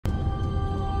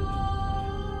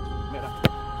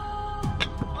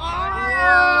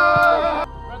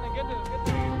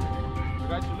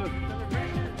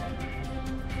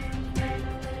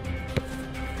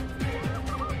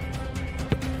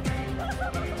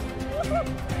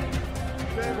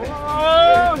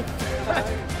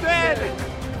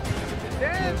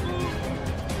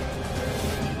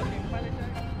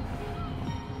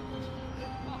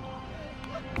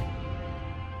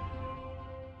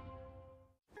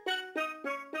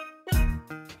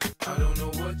I don't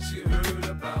know what you heard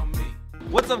about me.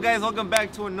 What's up, guys? Welcome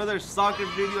back to another soccer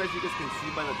video. As you guys can see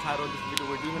by the title of this video,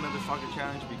 we're doing another soccer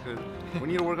challenge because we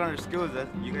need to work on our skills. As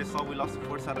you guys saw, we lost to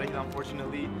Forza Regida,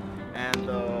 unfortunately. And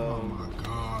oh my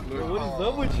god, bro. What is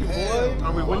up with you, boy?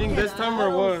 Are we winning this time or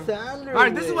what?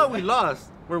 Alright, this is what we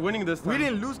lost. We're winning this time. We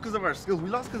didn't lose because of our skills. We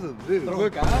lost because of this.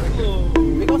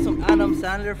 We got some Adam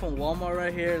Sandler from Walmart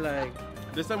right here. Like,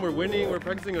 this time we're winning. We're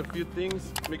practicing a few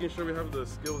things, making sure we have the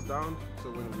skills down. So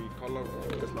when we call up,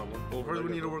 it's not one. Well, first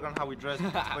we need to work on how we dress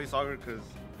to play soccer because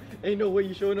ain't no way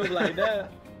you showing up like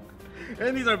that.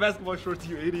 And these are basketball shorts,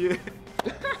 you idiot.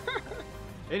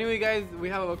 Anyway, guys, we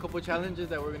have a couple challenges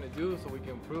that we're gonna do so we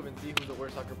can improve and see who's the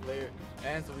worst soccer player,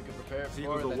 and so we can prepare see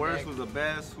for who's the worst, who's the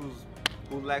best,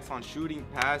 who lacks on shooting,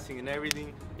 passing, and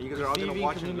everything. And you guys are all gonna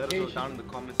watch and let us know down in the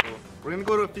comments. So we're gonna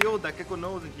go to a field that Keko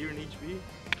knows and here in HB,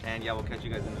 and yeah, we'll catch you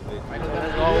guys in a bit. Right,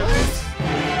 let's go.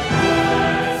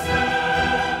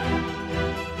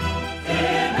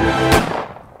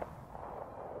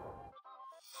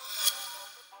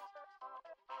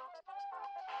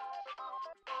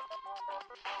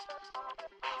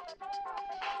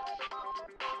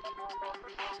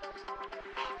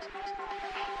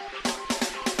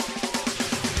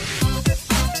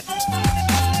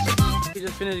 We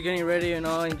just finished getting ready, you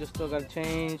know, and just still gotta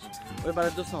change. We're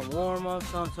about to do some warm-ups,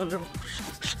 some algo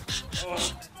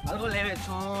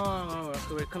levechón.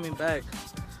 We're coming back.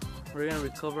 We're gonna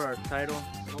recover our title.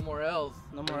 No more L's.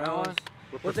 No more L's.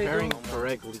 We're preparing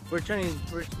correctly.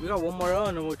 We got one more L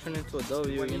and then we'll turn into a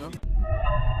W, you know?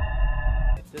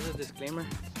 This is a disclaimer.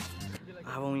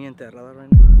 I have muy enterrada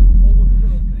right now.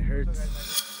 It hurts.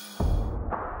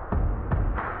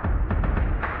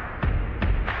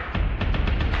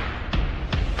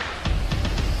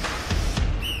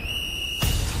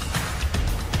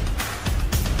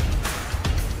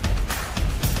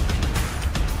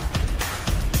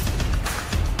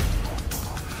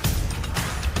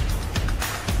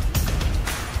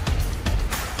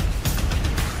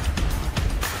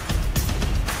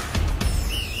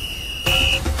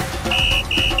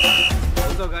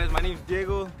 My name's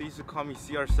Diego. They used to call me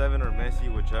CR7 or Messi,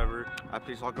 whichever. I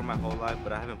played soccer my whole life,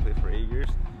 but I haven't played for 8 years,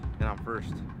 and I'm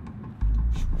first.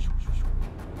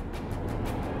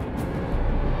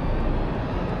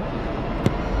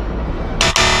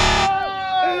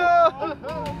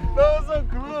 That was so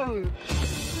close.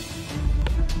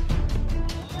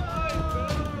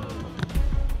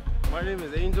 My name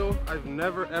is Angel. I've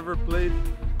never ever played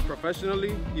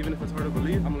professionally, even if it's hard to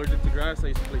believe. I'm allergic to grass. I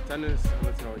used to play tennis, and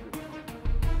that's how I do.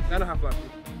 And a half left.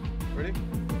 Ready?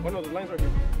 Oh no, the line's right here.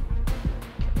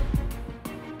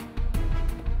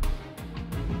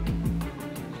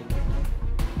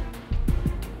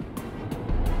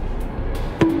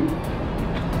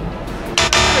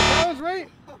 That was right.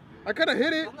 I could have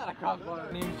hit it. I'm not a crossbar.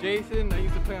 My name's Jason. I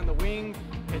used to play on the wings,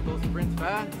 hit those sprints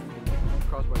fast.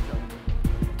 Crossbar challenge.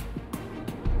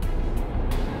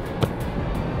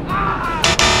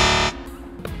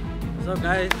 What's up,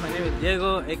 guys? My name is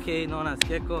Diego, aka known as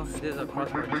Keko. This is a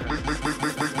crossbar challenge.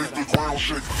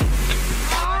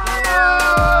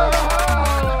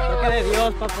 Tócale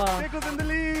Dios, papá. Keko's in the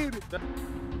lead.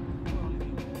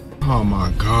 Oh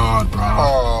my god, bro.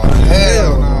 Oh,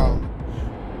 hell no.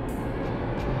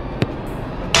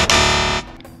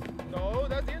 No,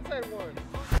 that's the inside one.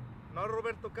 Not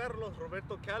Roberto Carlos,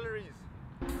 Roberto Calories.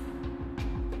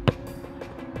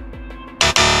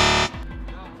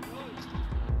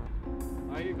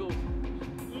 There you go.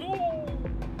 No!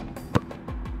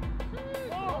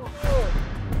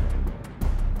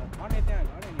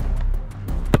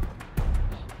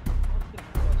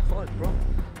 Fuck, bro.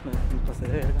 Me pasé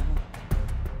de verga.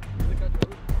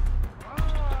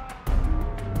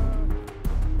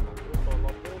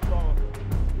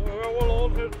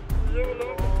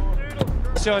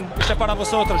 Este es para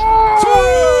vosotros.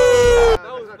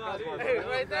 Hey,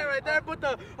 right there, put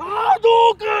the... Ah,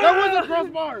 Duke! That was a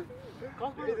crossbar. ¡Qué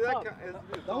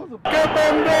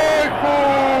pendejo!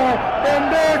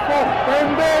 ¡Pendejo!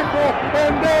 ¡Pendejo!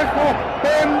 ¡Pendejo!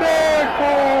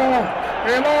 ¡Pendejo!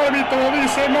 El árbitro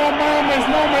dice, no mames,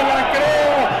 no me la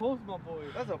creo. Post, my boy.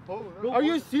 That's a pose. Are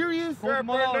you serious? Post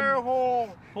Malone.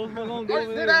 Post Malone, go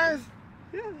over there.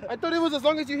 Yeah. I thought it was as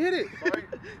long as you hit it.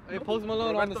 Hey, Post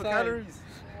Malone on the side. Calories.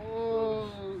 Oh.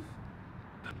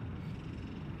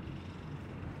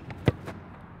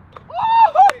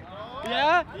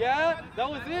 Yeah, that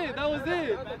was it.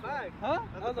 Huh?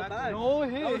 That was a bag. No, it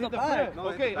hit. That was a bag.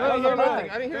 Okay, No, I didn't hear bag. nothing.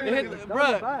 I didn't hear anything.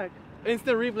 Bruh,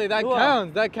 instant replay. That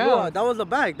counts. That counts. That was a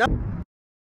bag.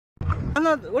 I'm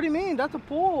not, what do you mean? That's a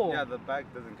pull. Yeah, the back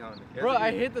doesn't count. Bro,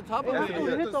 I hit the top of it. Yeah,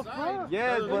 You hit the side. front.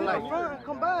 Yes, but like,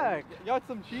 come back. Y'all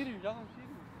some cheaters.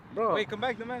 Bro. Wait, come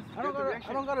back, dumbass. I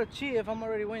don't gotta cheat if I'm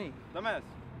already winning. Dumbass.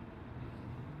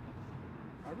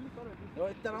 I really thought I did. Yo,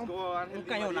 este era Let's go, Angel un Di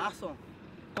Maria. cañonazo.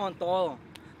 Con todo.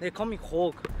 They call me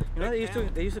Hulk. You know,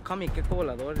 they used to call me Keko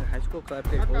Volador in high school because I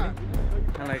played bowling.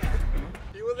 And like,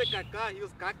 He was a caca, he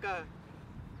was caca.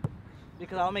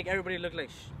 because I'll make everybody look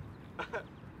like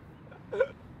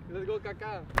Let's go,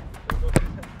 Kaká.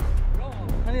 Bro,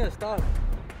 I need to stop.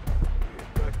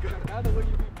 Kaká, the way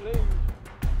you be playing.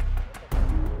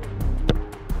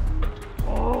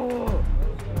 Oh!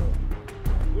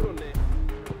 Puro net.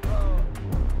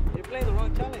 You're playing the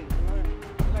wrong challenge.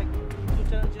 You're like 2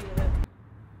 challenges ahead.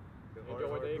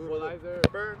 Enjoy the equalizer.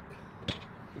 Burn.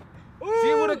 See,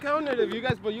 it would have counted if you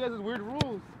guys, but you guys has weird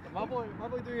rules. My boy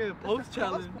doing a post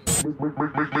challenge. Make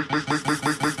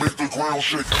the ground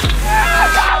shake.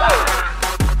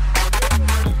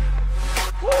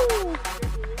 Woo!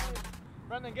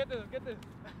 Brandon, get this.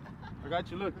 I got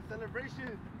you, look.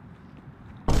 Celebration.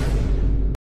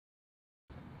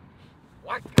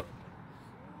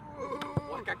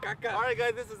 Alright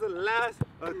guys, this is the last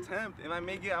attempt. If I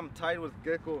make it, I'm tied with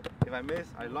Gecko. If I miss,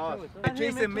 I lost. If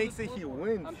Jason makes it, he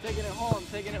wins. I'm taking it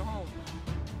home.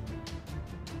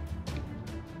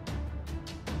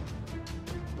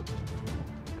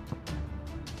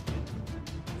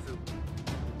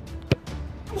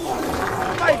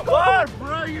 Oh my god,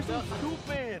 bro, you're so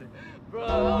stupid.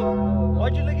 Bro,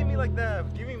 why'd you look at me like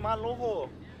that? Give me my logo.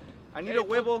 I need a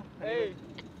huevo. Hey.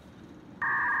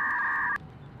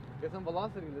 Get some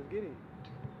velocity, let's get it.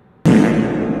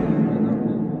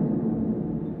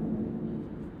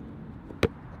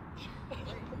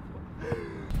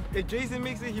 If Jason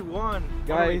makes it, he won.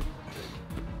 Guys,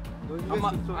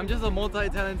 I'm just a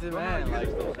multi-talented man. Like,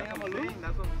 That's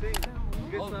what I'm saying.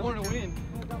 I was born to win.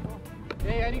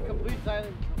 hey, I need complete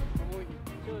silence.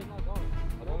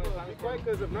 Be quiet,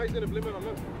 because if not, he's going to blame it on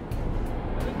us.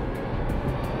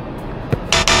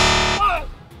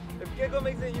 If Gecko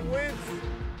makes it, he wins.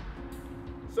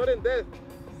 Sudden death.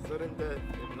 Sudden death.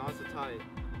 If not, it's a tie.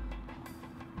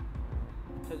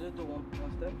 So just do one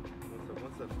step.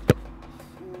 One step.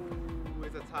 Ooh,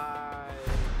 it's a tie.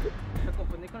 Me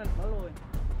confundí con el palo, güey.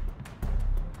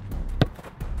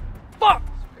 Fuck!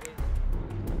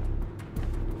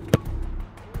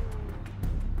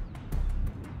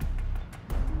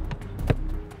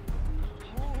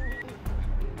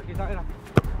 Aquí está, mira.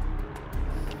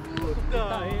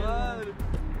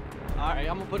 Alright,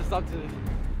 I'm gonna put a stop to this.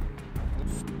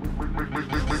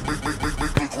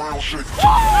 Make the ground shake.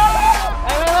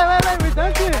 Hey,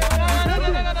 retention!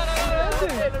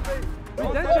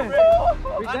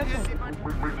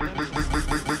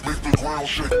 Make the ground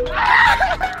shake.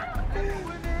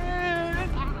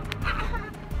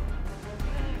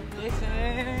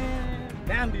 Jason!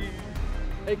 Bambi!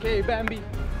 AKA Bambi.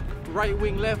 Right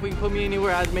wing, left wing, put me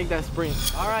anywhere, I'd make that sprint.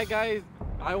 Alright guys,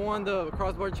 I won the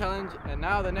crossbar challenge, and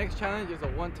now the next challenge is a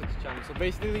one-touch challenge. So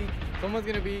basically, someone's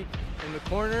gonna be in the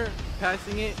corner,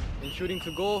 passing it, and shooting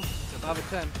to goal. 5 of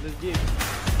 10, let's get it.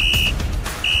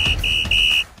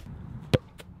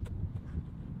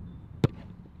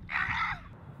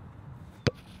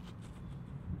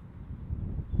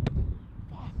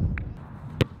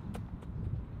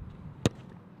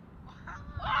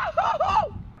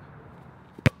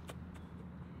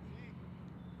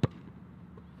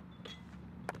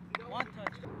 One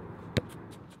touch.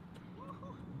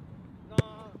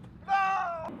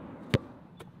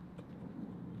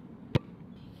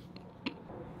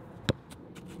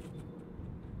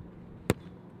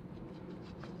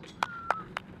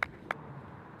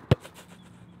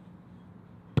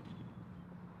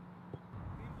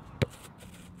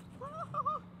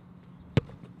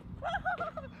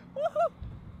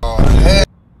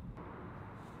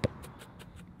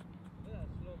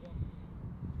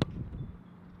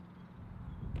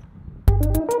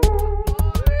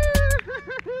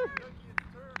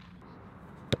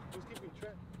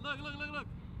 Look.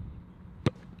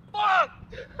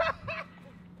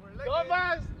 Go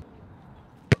fast!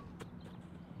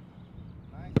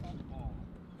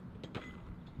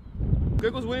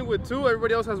 Gecko's winning with 2,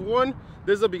 everybody else has 1.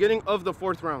 This is the beginning of the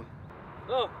 4th round.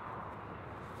 Go!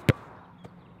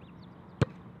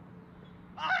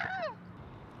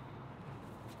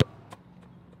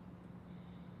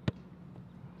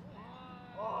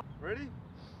 Ready?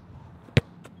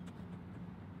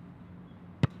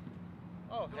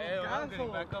 Oh, hell, I'm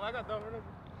getting back up. I got done.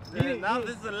 And now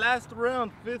this is the last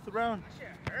round, 5th round.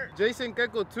 Jason,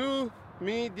 Gecko 2,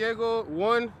 me, Diego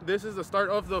 1. This is the start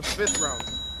of the 5th round.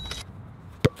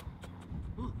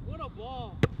 What a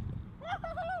ball!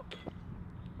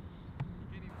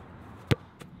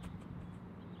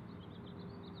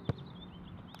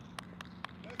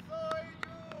 Let's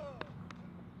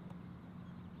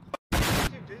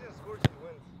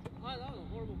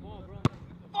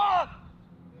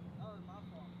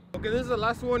Okay, this is the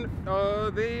last one.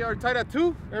 They are tied at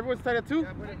 2. Everyone's tied at 2.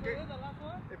 Yeah, but if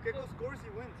Keiko scores, he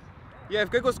wins. Yeah, if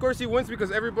Keiko scores, he wins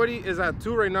because everybody is at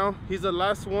 2 right now. He's the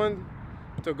last one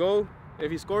to go.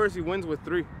 If he scores, he wins with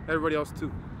 3. Everybody else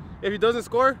 2. If he doesn't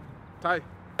score, tie.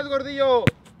 Let's go, Gordillo.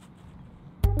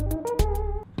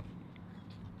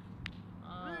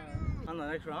 On the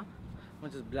next round, I'm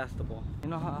gonna just blast the ball. You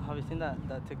know how have you seen that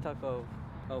TikTok of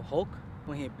Hulk?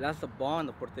 When he blasts the ball and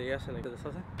the portería se like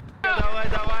deshace? Давай.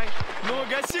 No,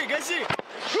 гаси.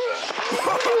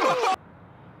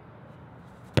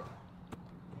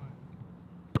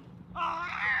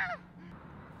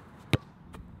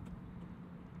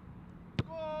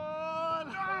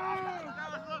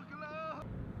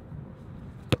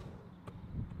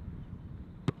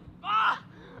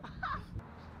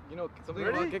 You know, something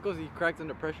about Keiko's, he cracks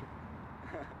under pressure.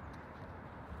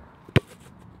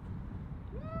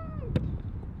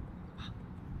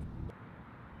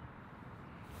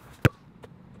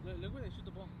 Look where they shoot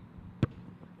the ball.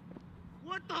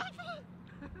 What the fuck?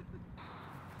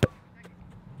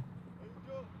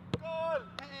 Goal!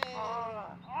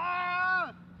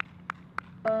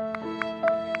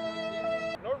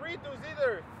 No redos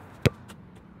either.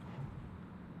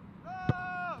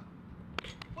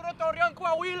 Puro Torreón,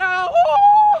 Coahuila!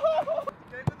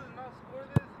 Keiko does not score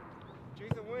this,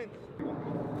 Jason wins.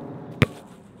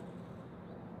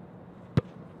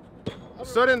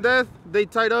 Sudden death, they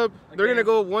tied up. They're gonna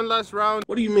go one last round.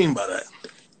 What do you mean by that?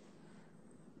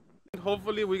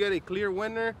 Hopefully we get a clear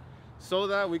winner so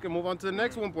that we can move on to the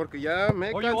next one porque ya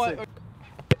me cansé.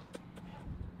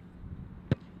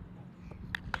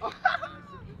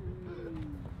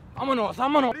 Vámonos. That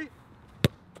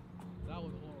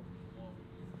was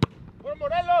Por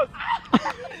Morelos!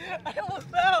 I almost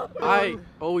fell. I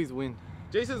always win.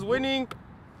 Jason's winning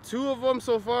 2 of them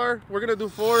so far. We're gonna do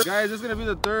 4. Guys, this is gonna be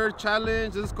the 3rd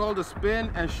challenge. This is called the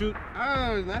spin and shoot.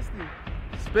 Ah, it's nasty.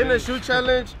 Spin and shoot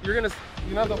challenge. You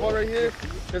have the ball right here.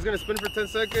 It's gonna spin for 10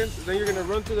 seconds. Then you're gonna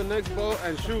run to the next ball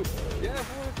and shoot. Yeah,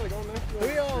 it's like all nasty.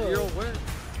 You're all wet.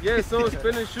 Yeah, so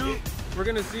spin and shoot. We're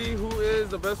gonna see who is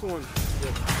the best one.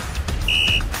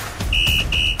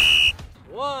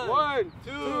 1,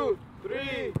 2,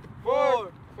 3,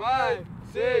 4, 5,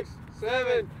 6,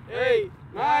 7, 8,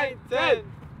 9, 10.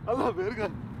 A la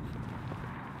verga.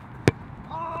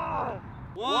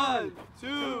 1,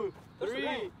 2,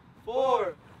 3,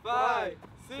 4, 5,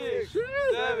 6,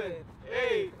 7,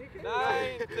 8,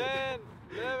 9, 10,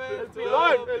 11,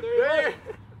 12, 13.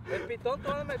 El pitón te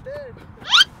va a meter.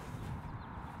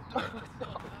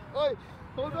 Hey,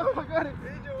 hold on, I got it.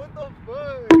 What the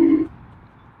fuck?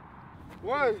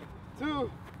 1,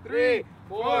 2, 3,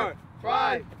 4,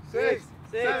 5, 6,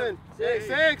 7,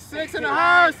 6, 6 and a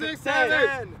half, 6,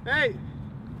 7, 8.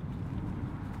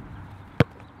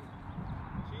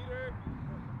 Cheater.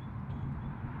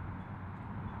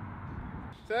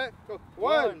 Set, go.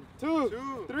 1,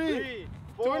 2, 3,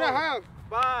 2 and a half.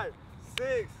 5,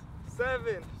 6,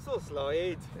 7. So slow.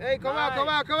 8. Hey, come on.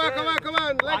 Legs A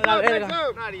la up.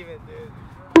 verga. Not even, dude.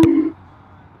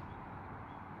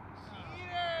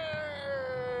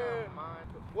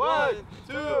 1,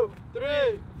 2,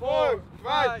 3, 4,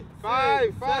 5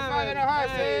 and a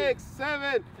half, 6,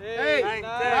 7, 8,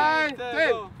 9,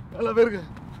 10. A la verga.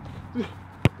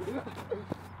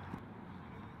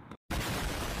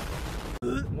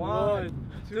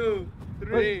 1, 2,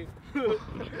 3,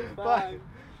 5,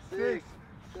 6,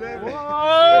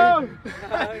 7,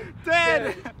 8,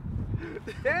 10.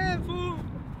 10, fool.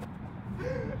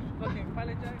 Fucking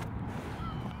pilot jack.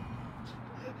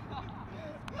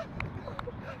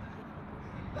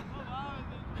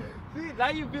 See, now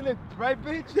you feel it, right,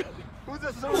 bitch? Who's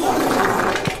the source?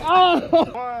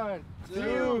 1,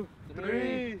 2,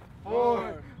 3,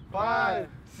 4, 5,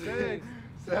 6,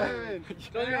 7,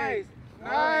 8,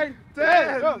 9,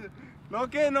 10. No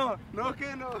que no.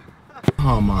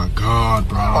 Oh my God,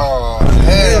 bro. Oh,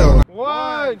 hell.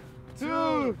 1,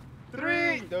 2,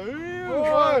 3,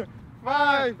 4,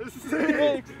 5,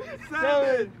 6,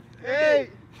 7, 8,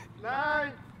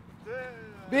 9, 10.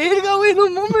 Verga, güey, no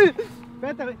mames.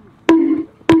 Espérate, güey.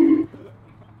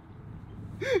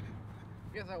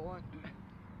 Guess I won.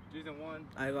 Jason won.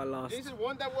 I got lost. Jason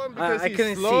won that one because I he's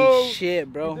couldn't slow. see shit,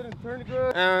 He bro. didn't turn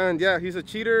good. And yeah, he's a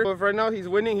cheater. But right now he's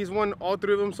winning. He's won all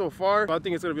 3 of them so far. So I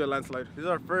think it's gonna be a landslide. This is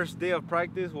our first day of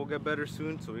practice. We'll get better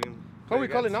soon, so we can. Who are we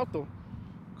calling out though?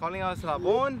 Calling out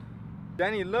ESLABON,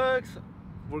 Danny Lux.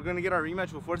 We're gonna get our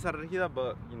rematch with Fuerza Regida,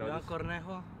 but you know, Iván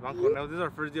Cornejo. this is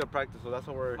our first day of practice, so that's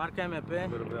why we're Marca a MP.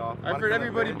 little bit off. I've heard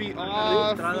everybody be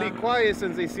awfully quiet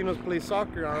since they seen us play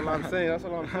soccer. All I'm saying. That's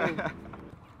all I'm saying.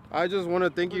 I just want to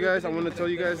thank you guys. I want to tell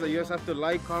you guys that you guys have to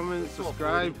like, comment,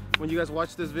 subscribe when you guys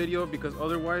watch this video, because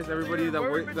otherwise everybody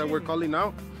that we're calling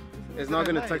out is not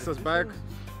gonna text us back.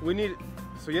 We need.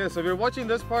 So yeah, so if you're watching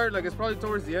this part, like it's probably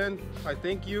towards the end, I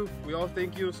thank you. We all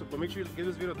thank you. So but make sure you give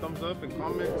this video a thumbs up and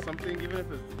comment something, even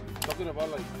if it's something about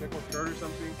like Keko's shirt or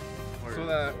something, so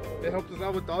that it helps us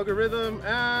out with the algorithm.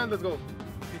 And let's go.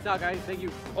 Peace out, guys. Thank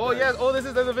you. Oh yes. Oh, this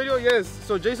is the video. Yes.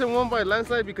 So Jason won by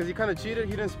landslide because he kind of cheated.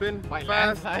 He didn't spin By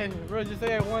fast. landslide. Bro, just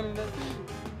say I won and that's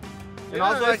And Yeah,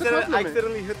 also, I it's a compliment.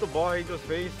 accidentally hit the ball Angel's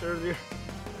face earlier.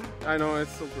 I know,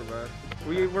 it's super bad.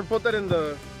 We're put that in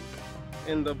the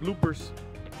bloopers.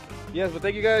 Yes, but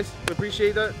thank you guys. We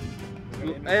appreciate that.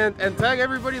 And tag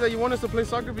everybody that you want us to play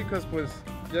soccer, because pues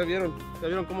ya vieron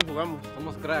cómo jugamos.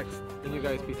 Somos cracks. Thank you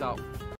guys. Peace out.